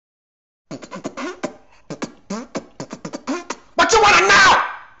What you wanna know?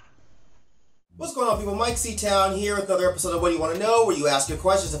 What's going on, people? Myke C-Town here with another episode of What Do You Want to Know, where you ask your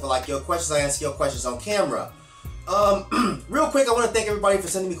questions. If I like your questions, I answer your questions on camera. Real quick, I want to thank everybody for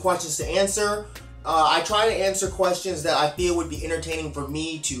sending me questions to answer. I try to answer questions that I feel would be entertaining for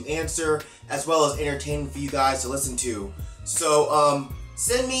me to answer, as well as entertaining for you guys to listen to. So,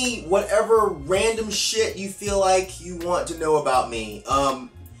 send me whatever random shit you feel like you want to know about me.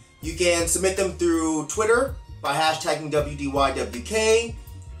 You can submit them through Twitter by hashtagging WDYWK.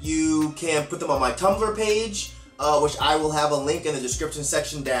 You can put them on my Tumblr page, which I will have a link in the description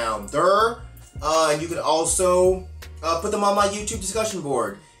section down there. And you can also put them on my YouTube discussion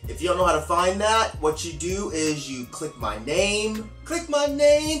board. If you don't know how to find that, what you do is you click my name, click my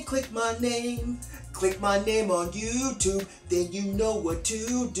name, click my name, click my name on YouTube, then you know what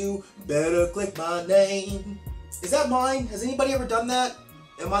to do. Better click my name. Is that mine? Has anybody ever done that?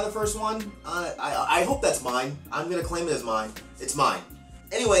 Am I the first one? I hope that's mine. I'm gonna claim it as mine. It's mine.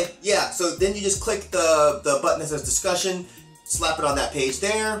 Anyway, yeah, so then you just click the button that says discussion, slap it on that page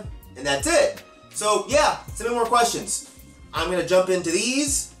there, and that's it. So yeah, send me more questions. I'm gonna jump into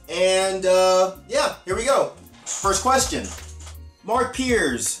these, and yeah, here we go. First question. Mark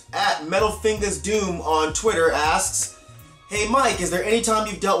Piers at MetalFingersDoom on Twitter asks, "Hey Myke, is there any time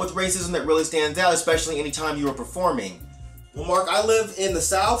you've dealt with racism that really stands out, especially any time you were performing?" Well, Mark, I live in the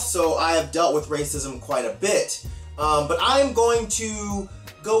South, so I have dealt with racism quite a bit. But I'm going to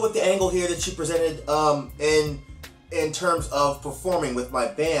go with the angle here that you presented in terms of performing with my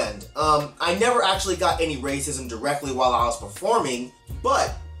band. I never actually got any racism directly while I was performing,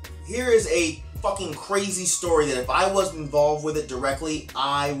 but here is a fucking crazy story that if I wasn't involved with it directly,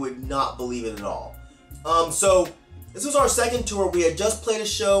 I would not believe it at all. So this was our second tour. We had just played a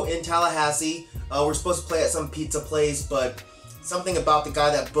show in Tallahassee. We're supposed to play at some pizza place, but something about the guy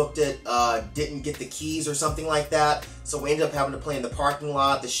that booked it didn't get the keys or something like that. So we ended up having to play in the parking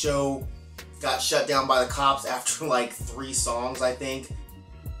lot. The show got shut down by the cops after like 3 songs, I think.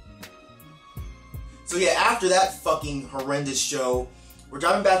 So yeah, after that fucking horrendous show, we're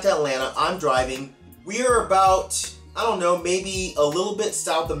driving back to Atlanta. I'm driving. We are about, I don't know, maybe a little bit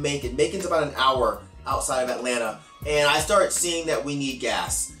south of Macon. Macon's about an hour outside of Atlanta. And I start seeing that we need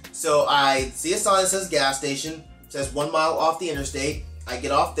gas. So I see a sign that says gas station. It says 1 mile off the interstate. I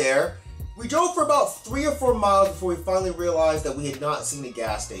get off there. We drove for about 3 or 4 miles before we finally realized that we had not seen a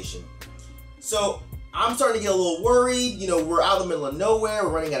gas station. So I'm starting to get a little worried. You know, we're out in the middle of nowhere. We're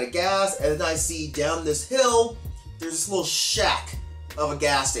running out of gas. And then I see down this hill, there's this little shack of a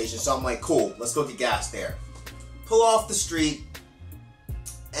gas station. So I'm like, cool, let's go get gas there. Pull off the street.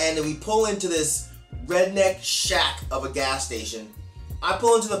 And then we pull into this redneck shack of a gas station. I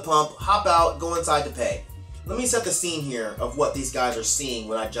pull into the pump, hop out, go inside to pay. Let me set the scene here of what these guys are seeing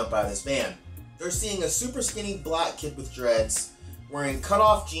when I jump out of this van. They're seeing a super skinny black kid with dreads, wearing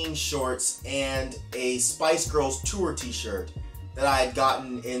cut-off jean shorts and a Spice Girls tour t-shirt that I had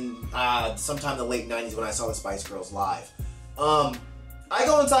gotten in sometime in the late 90s when I saw the Spice Girls live. I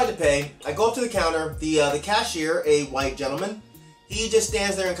go inside to pay. I go up to the counter. The cashier, a white gentleman, he just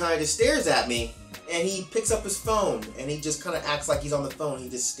stands there and kind of just stares at me. And he picks up his phone, and he just kind of acts like he's on the phone. He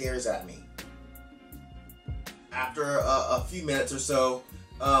just stares at me. After a few minutes or so,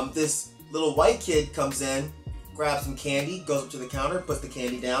 this little white kid comes in, grabs some candy, goes up to the counter, puts the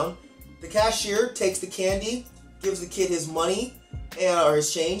candy down. The cashier takes the candy, gives the kid his money, or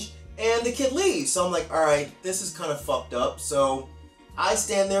his change, and the kid leaves. So I'm like, alright, this is kind of fucked up. So I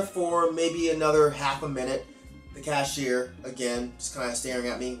stand there for maybe another half a minute. The cashier, again, just kind of staring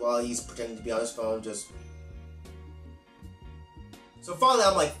at me while he's pretending to be on his phone, just... So finally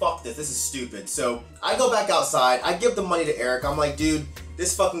I'm like, fuck this is stupid. So I go back outside, I give the money to Eric. I'm like, dude,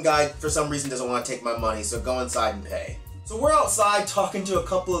 this fucking guy for some reason doesn't want to take my money, so go inside and pay. So we're outside talking to a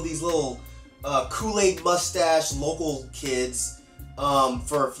couple of these little Kool-Aid mustache local kids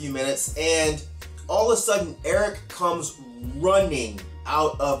for a few minutes, and all of a sudden Eric comes running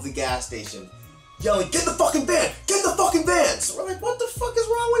out of the gas station, yelling, "Get in the fucking van! Get in the fucking van!" So we're like, what the fuck is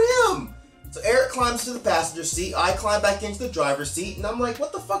wrong with him? So Eric climbs to the passenger seat, I climb back into the driver's seat, and I'm like,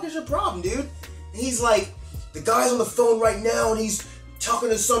 what the fuck is your problem, dude? And he's like, the guy's on the phone right now, and he's talking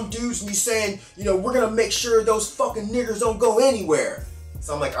to some dudes, and he's saying, you know, we're gonna make sure those fucking niggers don't go anywhere.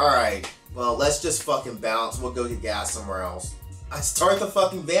 So I'm like, alright, well, let's just fucking bounce, we'll go get gas somewhere else. I start the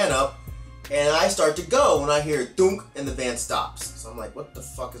fucking van up, and I start to go when I hear dunk, and the van stops. So I'm like, what the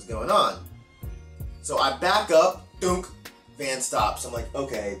fuck is going on? So I back up, dunk, van stops. I'm like,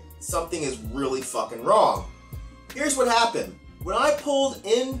 okay, something is really fucking wrong. Here's what happened. When I pulled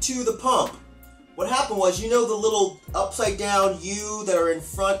into the pump, what happened was, you know the little upside down U that are in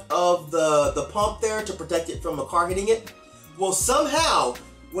front of the pump there to protect it from a car hitting it? Well, somehow,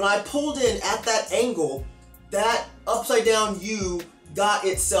 when I pulled in at that angle, that upside down U got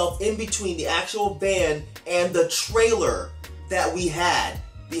itself in between the actual van and the trailer that we had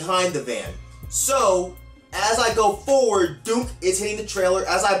behind the van. So, as I go forward, dunk, it's hitting the trailer.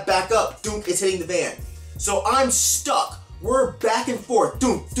 As I back up, dunk, it's hitting the van. So I'm stuck. We're back and forth,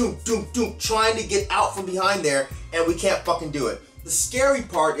 dunk, dunk, dunk, dunk, trying to get out from behind there, and we can't fucking do it. The scary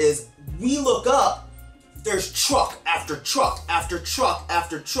part is, we look up, there's truck after truck after truck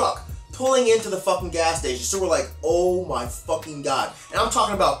after truck pulling into the fucking gas station. So we're like, oh my fucking god. And I'm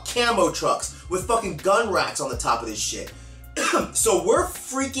talking about camo trucks with fucking gun racks on the top of this shit. So we're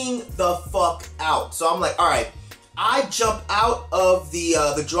freaking the fuck out. So I'm like, alright, I jump out of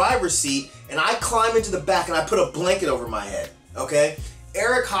the driver's seat and I climb into the back and I put a blanket over my head, okay?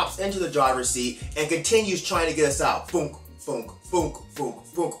 Eric hops into the driver's seat and continues trying to get us out. Boonk, boonk, boonk,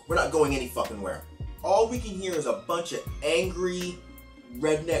 boonk, boonk. We're not going any fucking where. All we can hear is a bunch of angry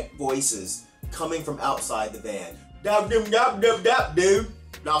redneck voices coming from outside the van. Dap, dap, dap, dap, dap, dude.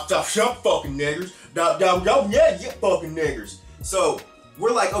 Dap, dap, some fucking niggers. Dap, dap, dap, yeah, you fucking niggers. So,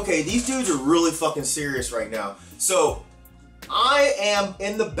 we're like, okay, these dudes are really fucking serious right now. So, I am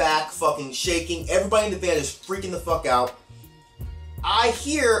in the back fucking shaking. Everybody in the van is freaking the fuck out. I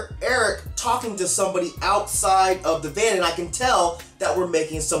hear Eric talking to somebody outside of the van, and I can tell that we're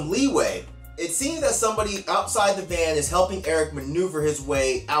making some leeway. It seems that somebody outside the van is helping Eric maneuver his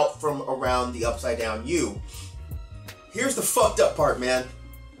way out from around the upside down U. Here's the fucked up part, man.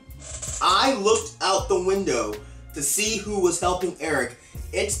 I looked out the window to see who was helping Eric.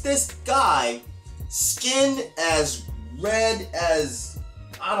 It's this guy, skin as red as,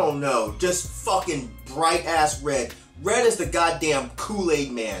 I don't know, just fucking bright ass red. Red as the goddamn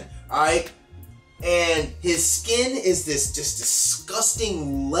Kool-Aid man, alright? And his skin is this just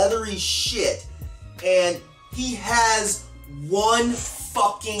disgusting leathery shit. And he has one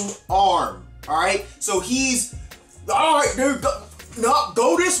fucking arm. Alright? So he's, alright dude,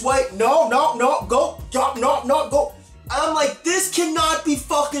 go this way. No, go. And I'm like, this cannot be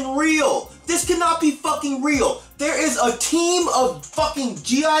fucking real. This cannot be fucking real. There is a team of fucking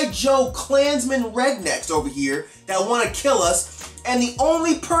G.I. Joe Klansmen rednecks over here that want to kill us. And the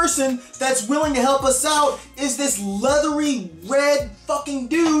only person that's willing to help us out is this leathery red fucking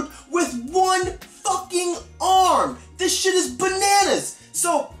dude with one fucking arm. This shit is bananas.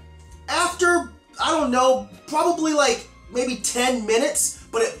 So after, I don't know, probably like maybe 10 minutes,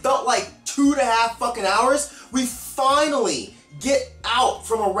 but it felt like 2.5 fucking hours, we finally get out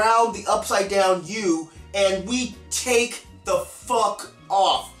from around the upside down U and we take the fuck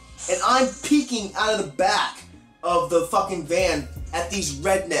off. And I'm peeking out of the back of the fucking van at these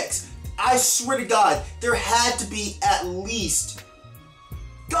rednecks. I swear to God, there had to be at least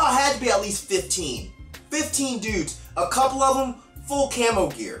 15. 15 dudes, a couple of them full camo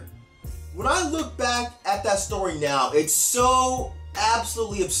gear. When I look back at that story now, it's so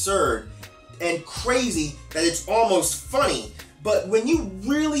absolutely absurd and crazy that it's almost funny. But when you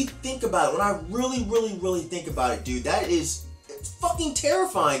really think about it, when I really think about it, dude, it's fucking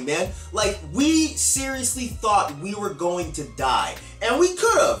terrifying, man. Like, we seriously thought we were going to die. And we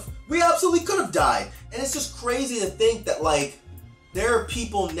could have. We absolutely could have died. And it's just crazy to think that, like, there are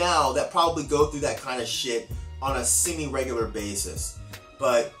people now that probably go through that kind of shit on a semi-regular basis.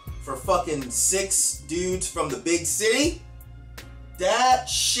 But for fucking 6 dudes from the big city, that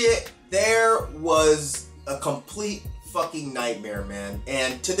shit there was a complete fucking nightmare, man.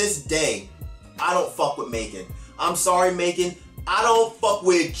 And to this day, I don't fuck with Macon. I'm sorry, Macon. I don't fuck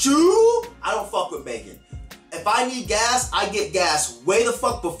with you. I don't fuck with Macon. If I need gas, I get gas way the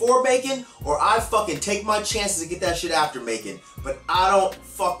fuck before Macon, or I fucking take my chances to get that shit after Macon. But I don't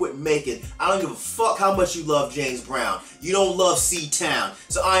fuck with Macon. I don't give a fuck how much you love James Brown. You don't love C-Town,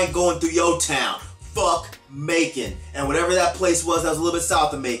 so I ain't going through your town. Fuck Macon. And whatever that place was that was a little bit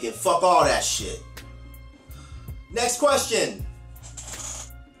south of Macon, fuck all that shit. Next question.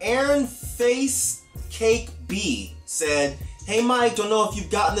 Aaron Face Cake B said, "Hey Mike, don't know if you've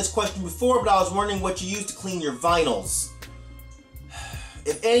gotten this question before, but I was wondering what you use to clean your vinyls.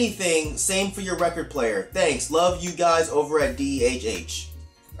 If anything, same for your record player. Thanks. Love you guys over at DHH."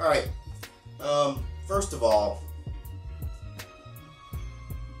 Alright. First of all,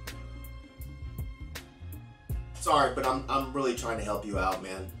 sorry, but I'm really trying to help you out,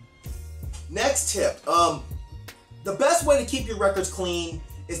 man. Next tip. The best way to keep your records clean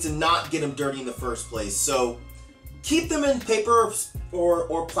is to not get them dirty in the first place. So keep them in paper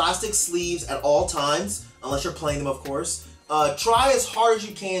or plastic sleeves at all times, unless you're playing them, of course. Try as hard as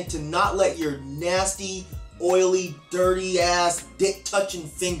you can to not let your nasty, oily, dirty ass, dick touching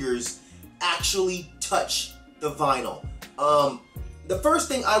fingers actually touch the vinyl. The first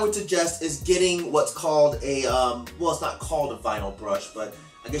thing I would suggest is getting what's called a, well, it's not called a vinyl brush, but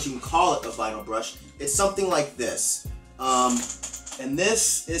I guess you can call it a vinyl brush. It's something like this. And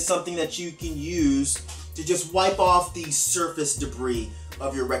this is something that you can use to just wipe off the surface debris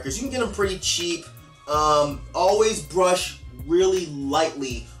of your records. You can get them pretty cheap. Always brush really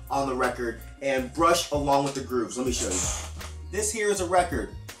lightly on the record and brush along with the grooves. Let me show you. This here is a record.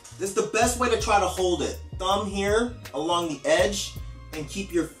 This is the best way to try to hold it. Thumb here along the edge and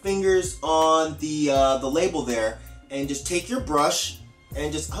keep your fingers on the label there, and just take your brush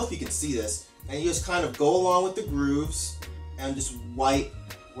and just, I hope you can see this, and you just kind of go along with the grooves and just wipe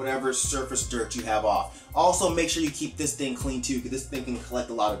whatever surface dirt you have off. Also make sure you keep this thing clean too, because this thing can collect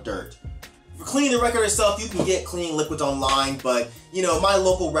a lot of dirt. For cleaning the record itself, you can get cleaning liquids online, but you know, my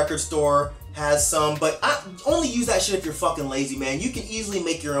local record store has some, but I only use that shit if you're fucking lazy, man. You can easily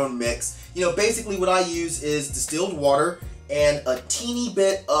make your own mix. You know, basically what I use is distilled water and a teeny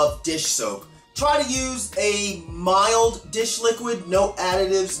bit of dish soap. Try to use a mild dish liquid, no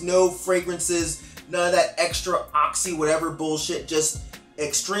additives, no fragrances, none of that extra oxy whatever bullshit, just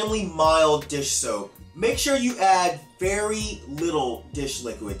extremely mild dish soap. Make sure you add very little dish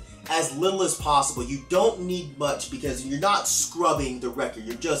liquid, as little as possible. You don't need much because you're not scrubbing the record,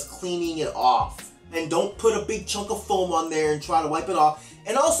 you're just cleaning it off. And don't put a big chunk of foam on there and try to wipe it off.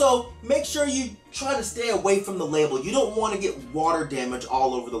 And also, make sure you try to stay away from the label. You don't want to get water damage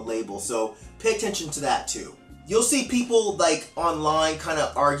all over the label, so pay attention to that too. You'll see people like online kind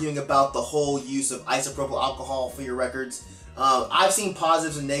of arguing about the whole use of isopropyl alcohol for your records. I've seen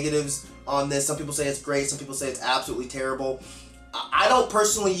positives and negatives on this. Some people say it's great, some people say it's absolutely terrible. I don't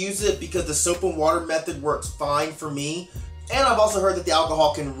personally use it because the soap and water method works fine for me. And I've also heard that the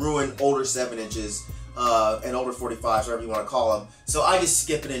alcohol can ruin older 7 inches and older 45s, whatever you want to call them. So I just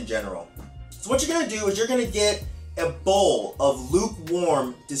skip it in general. So what you're going to do is you're going to get a bowl of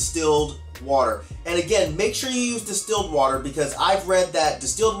lukewarm distilled water. And again, make sure you use distilled water because I've read that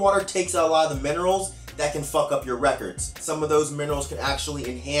distilled water takes out a lot of the minerals that can fuck up your records. Some of those minerals can actually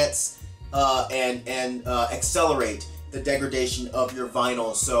enhance and accelerate the degradation of your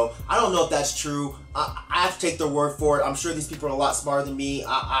vinyl. So I don't know if that's true. I have to take their word for it. I'm sure these people are a lot smarter than me.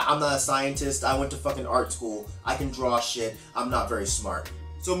 I'm not a scientist. I went to fucking art school. I can draw shit. I'm not very smart.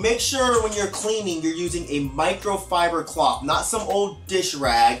 So make sure when you're cleaning, you're using a microfiber cloth, not some old dish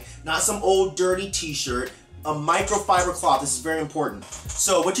rag, not some old dirty t-shirt, a microfiber cloth. This is very important.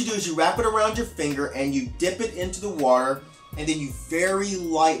 So what you do is you wrap it around your finger and you dip it into the water, and then you very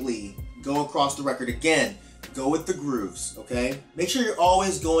lightly go across the record. Again, go with the grooves, okay? Make sure you're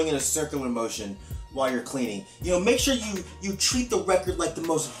always going in a circular motion while you're cleaning. You know, make sure you treat the record like the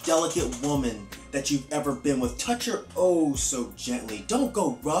most delicate woman that you've ever been with. Touch her oh so gently. Don't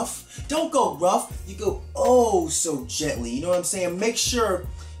go rough. Don't go rough. You go oh so gently. You know what I'm saying? Make sure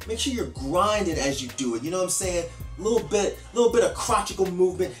you're grinding as you do it. You know what I'm saying? A little bit of crotchical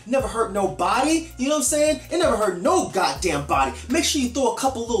movement. Never hurt nobody. You know what I'm saying? It never hurt no goddamn body. Make sure you throw a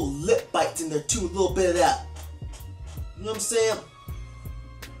couple little lip bites in there too. A little bit of that. You know what I'm saying?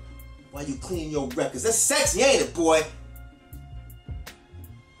 While you clean your records. That's sexy, ain't it, boy?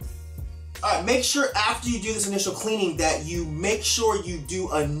 Alright, make sure after you do this initial cleaning that you make sure you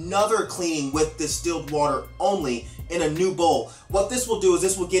do another cleaning with distilled water only in a new bowl. What this will do is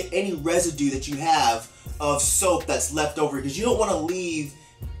this will get any residue that you have of soap that's left over, because you don't want to leave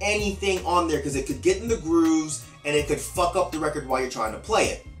anything on there because it could get in the grooves and it could fuck up the record while you're trying to play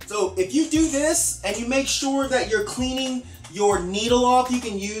it. So if you do this and you make sure that you're cleaning your needle off, you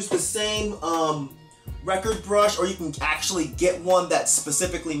can use the same record brush, or you can actually get one that's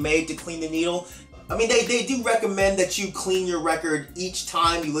specifically made to clean the needle. I mean, they do recommend that you clean your record each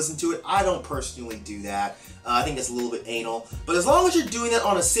time you listen to it. I don't personally do that. I think that's a little bit anal. But as long as you're doing that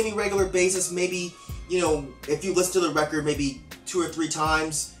on a semi-regular basis, maybe, you know, if you listen to the record maybe 2 or 3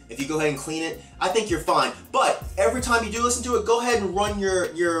 times, if you go ahead and clean it, I think you're fine. But every time you do listen to it, go ahead and run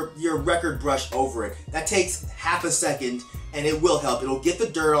your record brush over it. That takes half a second, and it will help. It'll get the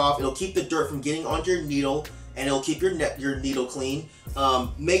dirt off. It'll keep the dirt from getting onto your needle, and it'll keep your needle clean.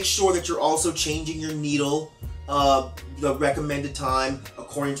 Make sure that you're also changing your needle the recommended time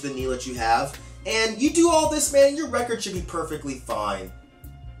according to the needle that you have. And you do all this, man, your record should be perfectly fine.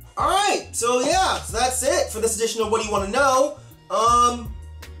 Alright, so yeah, so that's it for this edition of What Do You Want to Know?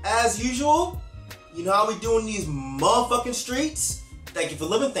 As usual, you know how we do in these motherfucking streets. Thank you for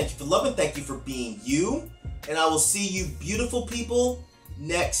living, thank you for loving, thank you for being you. And I will see you beautiful people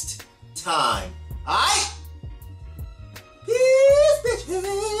next time. Alright?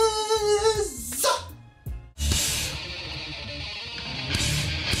 This